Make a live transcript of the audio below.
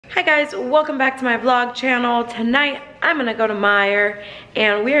Hi guys, welcome back to my vlog channel. Tonight I'm gonna go to Meijer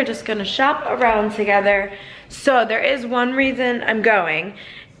and we are just gonna shop around together. So there is one reason I'm going,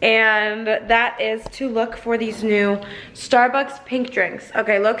 and that is to look for these new Starbucks pink drinks.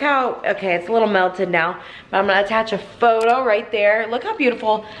 Okay, look how, okay, it's a little melted now, but I'm gonna attach a photo right there. Look how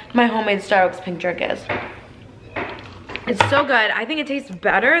beautiful my homemade Starbucks pink drink is. It's so good. I think it tastes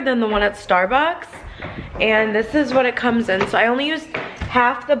better than the one at Starbucks. And this is what it comes in. So I only used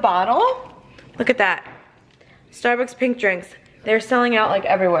half the bottle. Look at that. Starbucks pink drinks. They're selling out like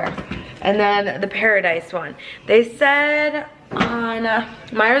everywhere. And then the Paradise one. They said on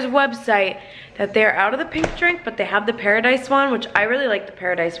Meijer's website that they're out of the pink drink, but they have the Paradise one, which I really like the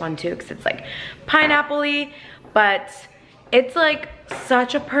Paradise one too, because it's like pineapple-y, but it's like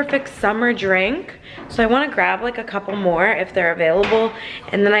such a perfect summer drink. So I want to grab like a couple more if they're available,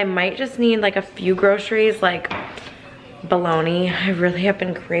 and then I might just need like a few groceries, like bologna. I really have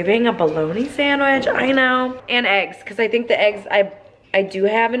been craving a bologna sandwich, I know. And eggs, because I think the eggs I do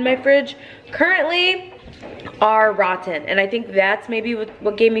have in my fridge currently are rotten, and I think that's maybe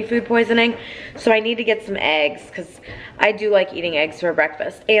what gave me food poisoning. So I need to get some eggs, because I do like eating eggs for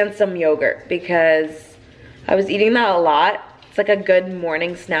breakfast, and some yogurt, because I was eating that a lot. It's like a good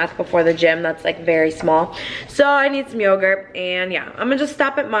morning snack before the gym that's like very small. So I need some yogurt, and yeah, I'm gonna just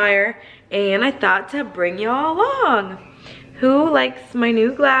stop at Meijer, and I thought to bring you all along. Who likes my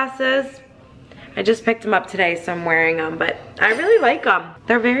new glasses? I just picked them up today, so I'm wearing them, but I really like them.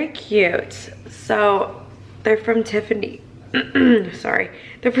 They're very cute. So they're from Tiffany. Sorry,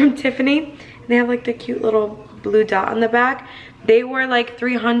 they're from Tiffany. They have like the cute little blue dot on the back. They were like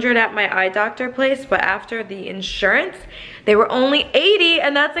 $300 at my eye doctor place, but after the insurance, they were only $80,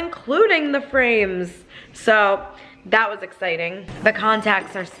 and that's including the frames. So that was exciting. The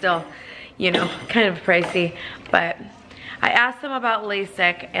contacts are still, you know, kind of pricey, but I asked them about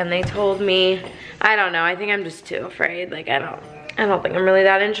LASIK and they told me, I don't know, I think I'm just too afraid. Like I don't think I'm really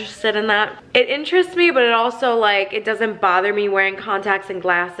that interested in that. It interests me, but it also like, it doesn't bother me wearing contacts and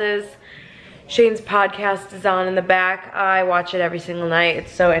glasses. Shane's podcast is on in the back. I watch it every single night.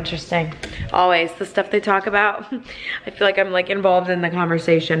 It's so interesting. Always, the stuff they talk about. I feel like I'm like involved in the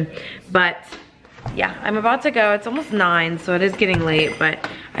conversation. But yeah, I'm about to go. It's almost 9, so it is getting late. But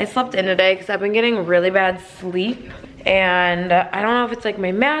I slept in today because I've been getting really bad sleep. And I don't know if it's like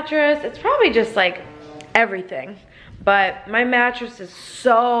my mattress. It's probably just like everything. But my mattress is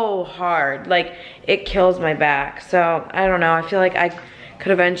so hard. Like it kills my back. So I don't know. I feel like I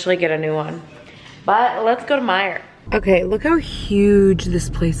could eventually get a new one. But let's go to Meijer. Okay, look how huge this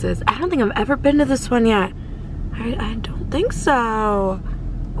place is. I don't think I've ever been to this one yet. I don't think so.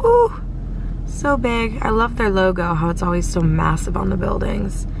 Ooh, so big. I love their logo, how it's always so massive on the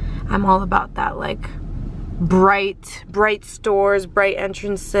buildings. I'm all about that, like bright stores, bright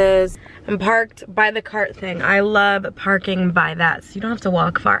entrances. I'm parked by the cart thing. I love parking by that, so you don't have to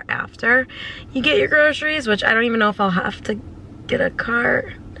walk far after you get your groceries, which I don't even know if I'll have to get a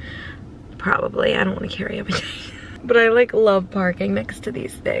cart. Probably. I don't want to carry everything. But I like love parking next to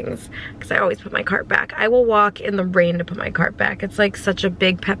these things because I always put my cart back. I will walk in the rain to put my cart back. It's like such a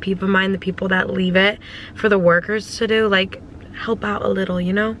big pet peeve of mine, the people that leave it for the workers to do. Like, help out a little,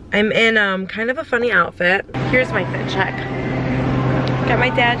 you know? I'm in kind of a funny outfit. Here's my fit check. Got my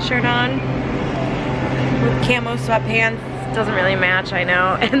dad shirt on with camo sweatpants. Doesn't really match, I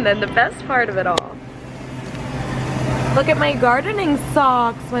know. And then the best part of it all, look at my gardening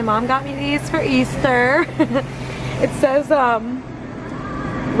socks. My mom got me these for Easter. It says,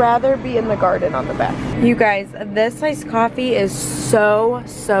 rather be in the garden on the back. You guys, this iced coffee is so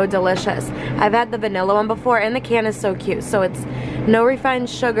delicious. I've had the vanilla one before, and the can is so cute. So it's no refined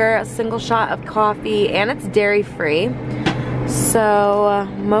sugar, a single shot of coffee, and it's dairy free. So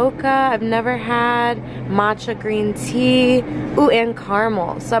mocha, I've never had. Matcha green tea. Ooh, and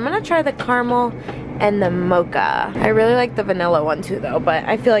caramel. So I'm gonna try the caramel and the mocha. I really like the vanilla one too though, but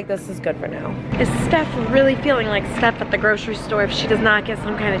I feel like this is good for now. Is Steph really feeling like Steph at the grocery store if she does not get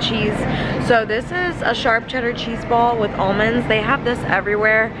some kind of cheese? So this is a sharp cheddar cheese ball with almonds. They have this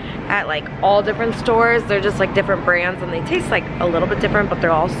everywhere at like all different stores. They're just like different brands, and they taste like a little bit different, but they're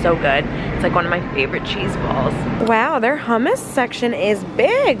all so good. It's like one of my favorite cheese balls. Wow, their hummus section is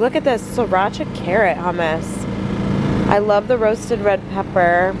big. Look at this sriracha carrot hummus. I love the roasted red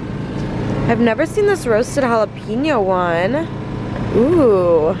pepper. I've never seen this roasted jalapeno one.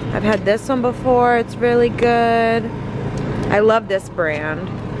 Ooh, I've had this one before. It's really good. I love this brand.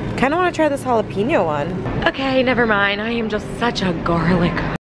 Kind of want to try this jalapeno one. Okay, never mind. I am just such a garlic.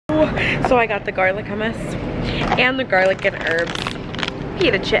 So I got the garlic hummus and the garlic and herbs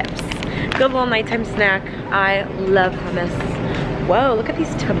pita chips. Good little nighttime snack. I love hummus. Whoa, look at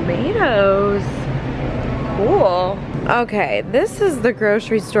these tomatoes. Cool. Okay, this is the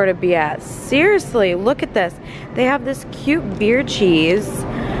grocery store to be at. Seriously, look at this. They have this cute beer cheese,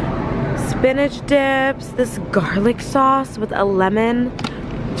 spinach dips, this garlic sauce with a lemon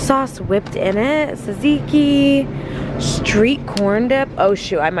sauce whipped in it, tzatziki, street corn dip. Oh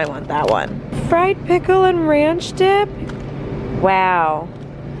shoot, I might want that one. Fried pickle and ranch dip. Wow.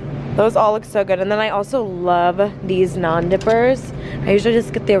 Those all look so good. And then I also love these non-dippers. I usually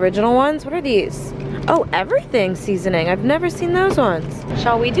just get the original ones. What are these? Oh, everything seasoning. I've never seen those ones.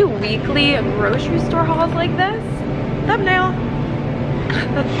 Shall we do weekly grocery store hauls like this? Thumbnail.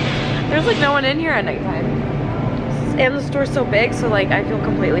 There's like no one in here at nighttime. And the store's so big, so like I feel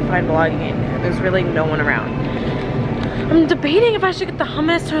completely fine vlogging in here. There's really no one around. I'm debating if I should get the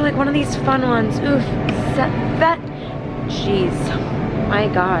hummus or like one of these fun ones. Oof. That. Jeez. My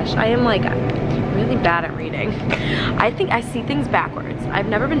gosh. I am like really bad at reading. I think I see things backwards. I've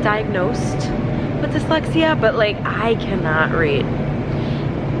never been diagnosed with dyslexia, but like I cannot read.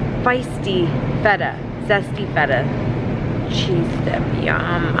 Feisty feta, zesty feta, cheese dip,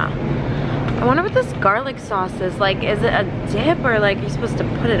 yum. I wonder what this garlic sauce is. Like, is it a dip or like you're supposed to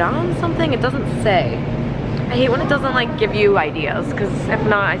put it on something? It doesn't say. I hate when it doesn't like give you ideas, because if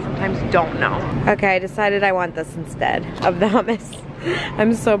not, I sometimes don't know. Okay, I decided I want this instead of the hummus.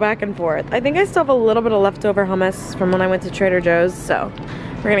 I'm so back and forth. I think I still have a little bit of leftover hummus from when I went to Trader Joe's, so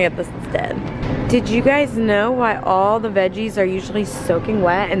we're gonna get this instead. Did you guys know why all the veggies are usually soaking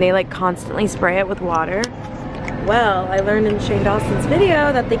wet and they like constantly spray it with water? Well, I learned in Shane Dawson's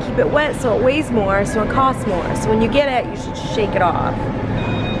video that they keep it wet so it weighs more, so it costs more. So when you get it, you should shake it off.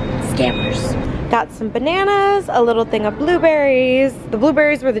 Scammers. Got some bananas, a little thing of blueberries. The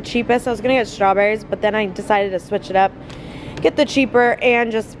blueberries were the cheapest. I was gonna get strawberries, but then I decided to switch it up. Get the cheaper,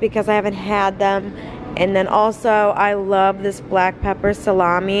 and just because I haven't had them. And then also, I love this black pepper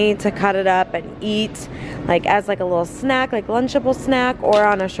salami to cut it up and eat like as like a little snack, like Lunchable snack, or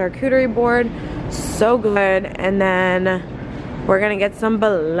on a charcuterie board. So good. And then we're gonna get some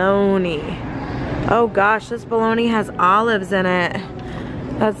bologna. Oh gosh, this bologna has olives in it.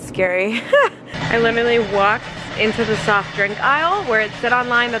 That's scary. I literally walked into the soft drink aisle where it said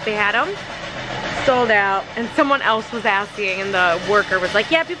online that they had them. Sold out, and someone else was asking, and the worker was like,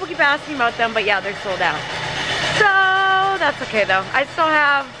 yeah, people keep asking about them, but yeah, they're sold out. So that's okay though. I still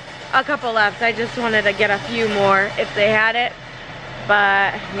have a couple left. I just wanted to get a few more if they had it.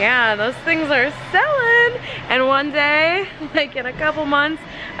 But yeah, those things are selling, and one day, like in a couple months,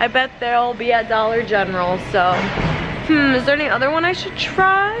 I bet they'll be at Dollar General. So is there any other one I should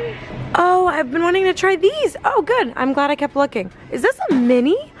try? Oh, I've been wanting to try these. Oh, good. I'm glad I kept looking. Is this a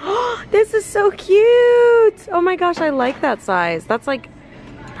mini? Oh, this is so cute. Oh my gosh, I like that size. That's like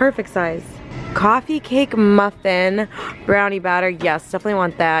perfect size. Coffee cake muffin, brownie batter. Yes, definitely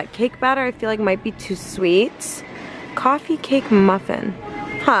want that. Cake batter I feel like might be too sweet. Coffee cake muffin.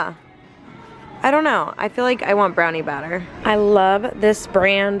 Huh. I don't know. I feel like I want brownie batter. I love this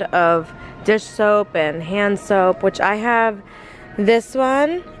brand of dish soap and hand soap, which I have this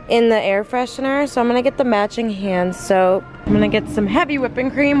one in the air freshener, so I'm gonna get the matching hand soap. I'm gonna get some heavy whipping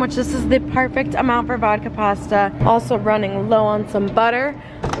cream, which this is the perfect amount for vodka pasta. Also running low on some butter,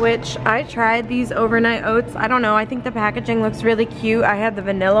 which I tried these overnight oats. I don't know, I think the packaging looks really cute. I had the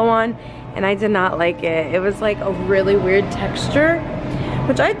vanilla one and I did not like it. It was like a really weird texture,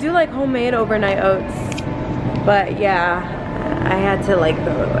 which I do like homemade overnight oats, but yeah, I had to like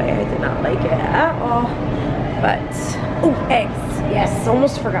throw it away. I did not like it at all. But, oh, eggs. Yes,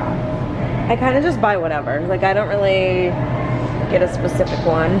 almost forgot. I kind of just buy whatever. Like, I don't really get a specific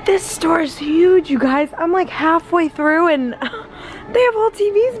one. This store is huge, you guys. I'm like halfway through and they have whole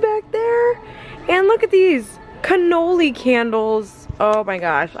TVs back there. And look at these cannoli candles. Oh my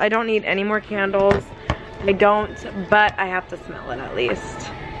gosh, I don't need any more candles. I don't, but I have to smell it at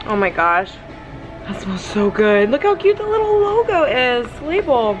least. Oh my gosh, that smells so good. Look how cute the little logo is,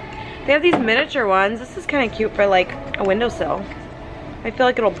 label. They have these miniature ones. This is kind of cute for like a windowsill. I feel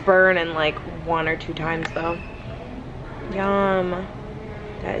like it'll burn in like 1 or 2 times though. Yum.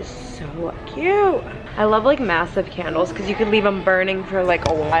 That is so cute. I love like massive candles because you could leave them burning for like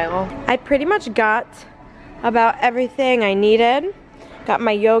a while. I pretty much got about everything I needed. Got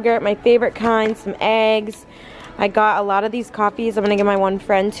my yogurt, my favorite kind, some eggs. I got a lot of these coffees I'm gonna give my one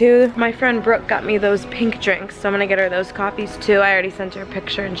friend too. My friend Brooke got me those pink drinks, so I'm gonna get her those coffees too. I already sent her a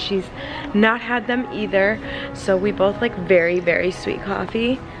picture and she's not had them either. So we both like very, very sweet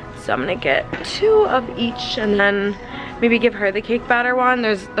coffee. So I'm gonna get 2 of each and then maybe give her the cake batter one.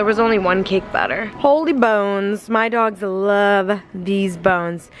 There was only 1 cake batter. Holy bones, my dogs love these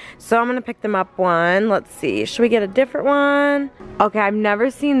bones. So I'm gonna pick them up one. Let's see, should we get a different one? Okay, I've never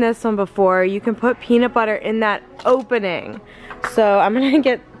seen this one before. You can put peanut butter in that opening. So I'm gonna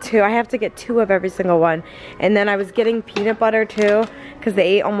get 2. I have to get 2 of every single one. And then I was getting peanut butter too, because they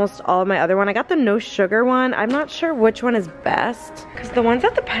ate almost all of my other one. I got the no sugar one. I'm not sure which one is best. Because the ones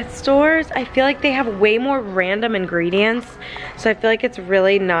at the pet stores, I feel like they have way more random ingredients. So I feel like it's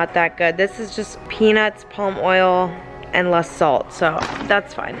really not that good. This is just peanuts, palm oil, and less salt, so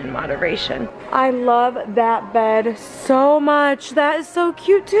that's fine in moderation. I love that bed so much. That is so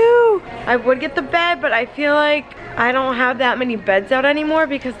cute too. I would get the bed, but I feel like I don't have that many beds out anymore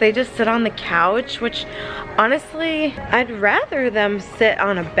because they just sit on the couch, which honestly, I'd rather them sit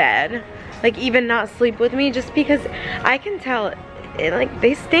on a bed, like even not sleep with me, just because I can tell like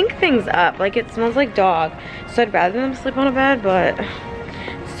they stink things up, like it smells like dog. So I'd rather them sleep on a bed, but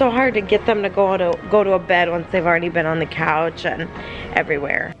so hard to get them to go to a bed once they've already been on the couch and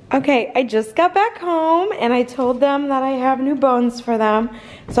everywhere. Okay, I just got back home and I told them that I have new bones for them.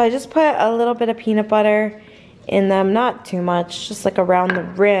 So I just put a little bit of peanut butter in them, not too much, just like around the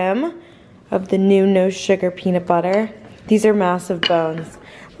rim of the new no sugar peanut butter. These are massive bones.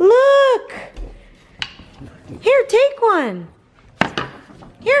 Look! Here, take one.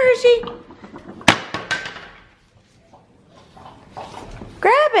 Here, Hershey.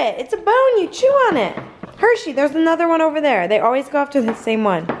 Grab it, it's a bone, you chew on it. Hershey, there's another one over there. They always go after the same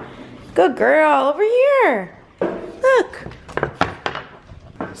one. Good girl, over here. Look.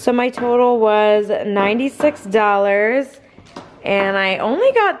 So my total was $96 and I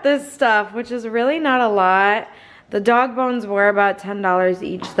only got this stuff, which is really not a lot. The dog bones were about $10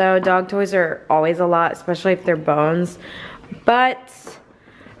 each though. Dog toys are always a lot, especially if they're bones. But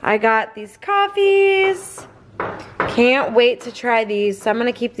I got these coffees. Can't wait to try these. So I'm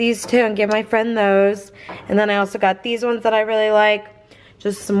gonna keep these 2 and give my friend those. And then I also got these ones that I really like.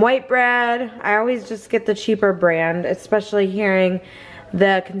 Just some white bread. I always just get the cheaper brand, especially hearing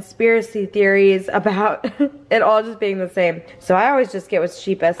the conspiracy theories about it all just being the same. So I always just get what's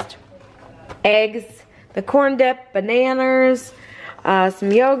cheapest. Eggs, the corn dip, bananas,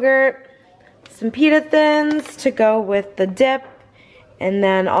 some yogurt, some pita thins to go with the dip. And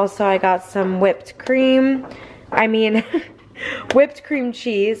then also I got some whipped cream. Whipped cream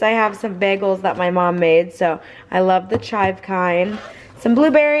cheese. I have some bagels that my mom made, so I love the chive kind. Some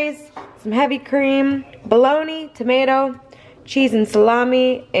blueberries, some heavy cream, bologna, tomato, cheese and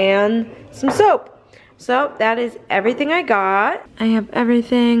salami, and some soap. So that is everything I got. I have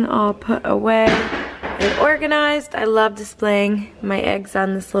everything all put away and organized. I love displaying my eggs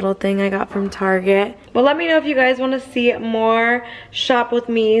on this little thing I got from Target. Well, let me know if you guys want to see more shop with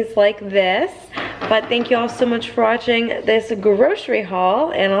me's like this. But thank you all so much for watching this grocery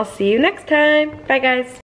haul, and I'll see you next time. Bye guys.